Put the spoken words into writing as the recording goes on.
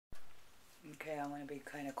I want to be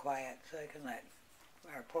kind of quiet so I can let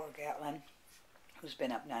our poor Gatlyn, who's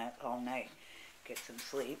been up all night, get some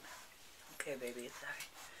sleep. Okay, baby, it's all right.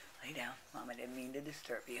 Lay down. Mama didn't mean to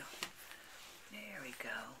disturb you. There we go.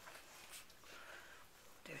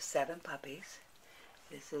 There's 7 puppies.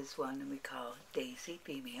 This is one that we call Daisy,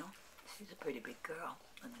 female. She's a pretty big girl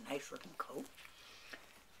with a nice looking coat.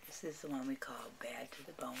 This is the one we call Bad to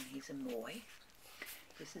the Bone. He's a boy.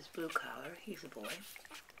 This is Blue Collar. He's a boy.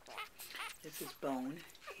 This is Bone.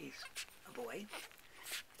 He's a boy.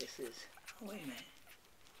 This is, oh wait a minute.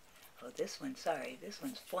 Oh, this one, sorry, this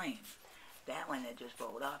one's Flame. That one that just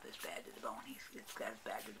rolled off is Bad to the Bone. It's got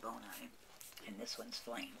Bad to the Bone on him. And this one's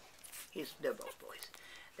Flame. They're both boys.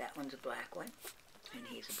 That one's a black one, and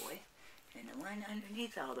he's a boy. And the one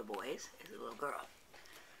underneath all the boys is a little girl.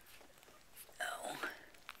 Oh,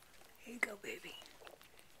 here you go, baby.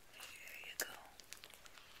 Here you go.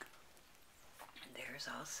 And there's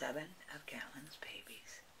all 7 of Gatlyn's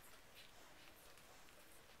babies.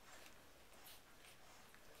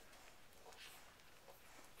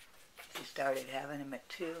 She started having them at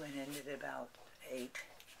 2 and ended at about 8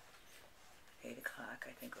 o'clock,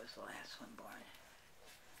 I think was the last one born.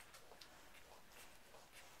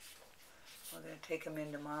 We're going to take them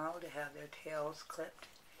in tomorrow to have their tails clipped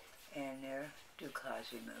and their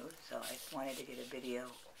dew-claws removed. So I wanted to get a video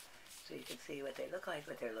so you could see what they look like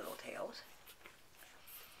with their little tails.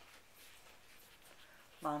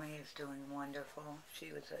 Mommy is doing wonderful.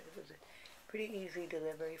 It was a pretty easy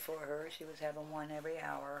delivery for her. She was having one every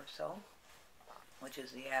hour or so, which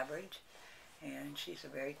is the average. And she's a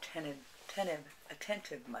very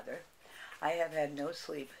attentive mother. I have had no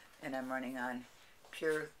sleep, and I'm running on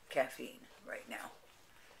pure caffeine right now.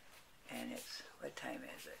 And it's, what time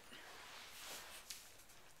is it?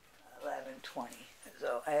 11:20.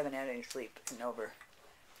 So I haven't had any sleep in over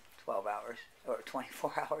 12 hours, or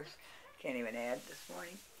 24 hours. Can't even add this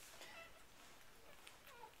morning.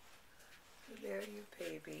 So there are your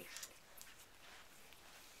babies.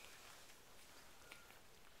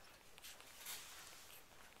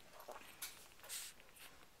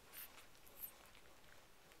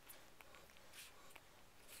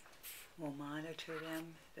 We'll monitor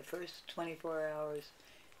them. The first 24 hours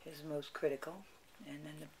is most critical, and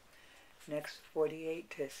then the next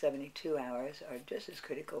 48 to 72 hours are just as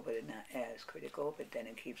critical, but not as critical. But then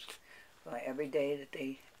it keeps, well, every day that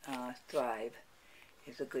they thrive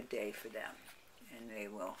is a good day for them, and they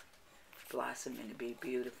will blossom into be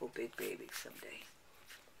beautiful big babies someday.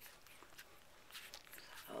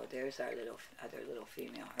 Oh, there's our other little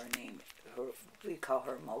female. Her name, we call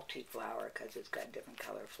her multi-flower because it's got different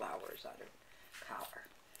color flowers on her collar.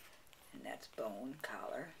 And that's Bone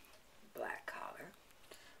Collar, Black Collar,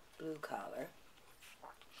 Blue Collar.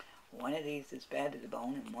 One of these is Bad to the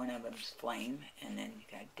Bone, and one of them's Flame, and then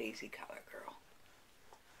you got Daisy Collar Girl.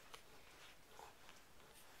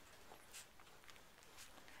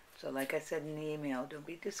 So like I said in the email, don't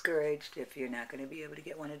be discouraged if you're not going to be able to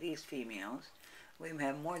get one of these females. We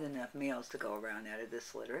have more than enough males to go around out of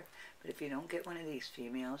this litter. But if you don't get one of these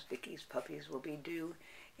females, Vicky's puppies will be due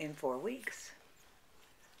in 4 weeks.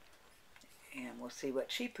 And we'll see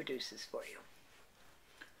what she produces for you.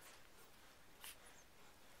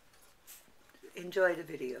 Enjoy the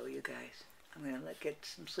video, you guys. I'm going to get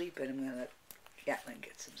some sleep, and I'm going to let Gatlyn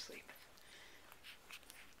get some sleep.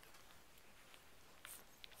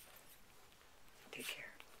 Take care.